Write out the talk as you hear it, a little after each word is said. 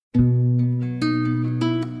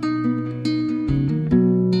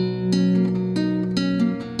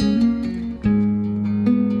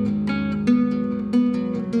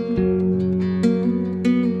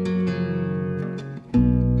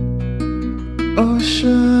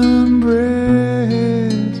Ocean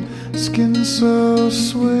breeze, skin so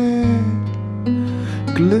sweet,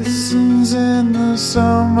 glistens in the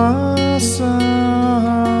summer sun.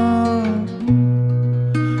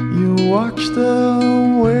 You watch the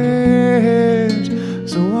waves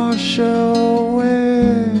so wash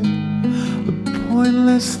away the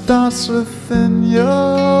pointless thoughts within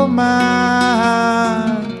your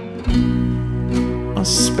mind. A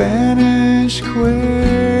Spanish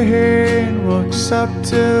queen walks up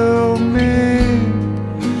to me.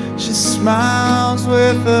 She smiles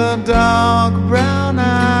with her dark brown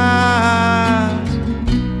eyes,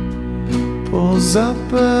 pulls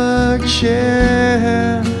up a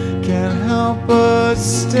chair, can't help but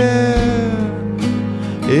stare.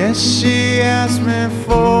 Yes, she asked me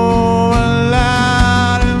for a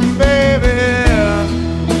light, and baby,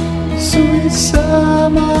 sweet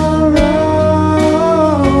summer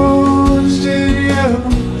rose, did you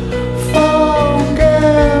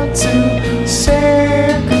forget to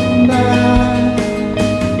say goodbye?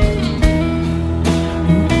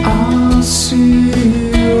 I'll see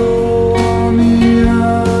you on the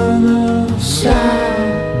other side.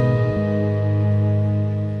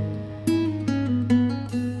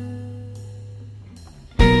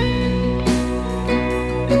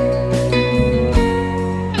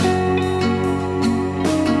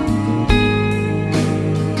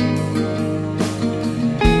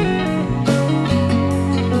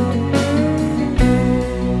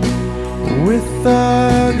 With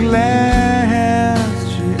a glance,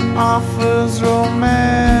 she offers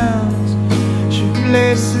romance. She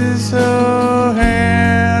places her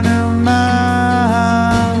hand in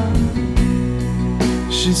mine.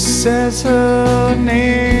 She says her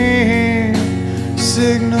name,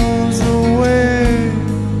 signals the way.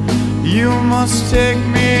 You must take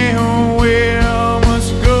me away, I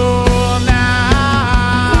must go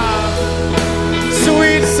now.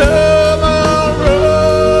 Sweet summer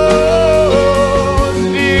rose,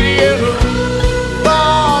 did you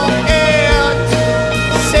forget to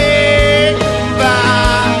say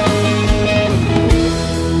goodbye?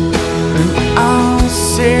 And I'll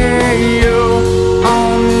see you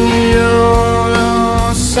on the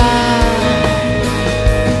other side.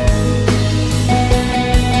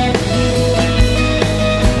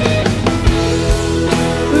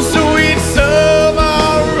 Sweet summer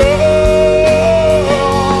rose,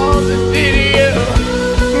 did you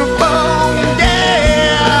forget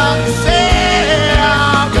to say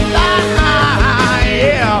goodbye?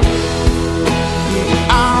 Yeah,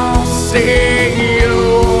 I'll see you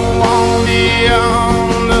on the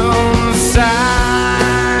other side.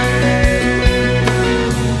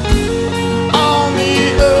 On the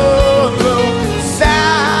other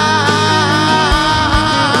side,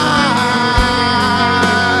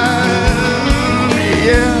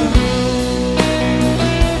 yeah.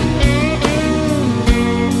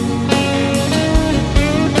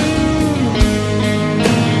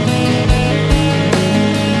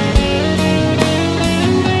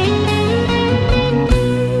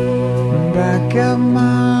 Back at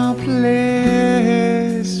my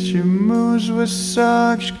place, she moves with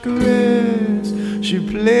such grace. She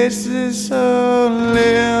places her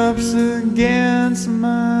lips against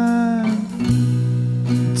mine,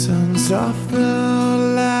 turns off the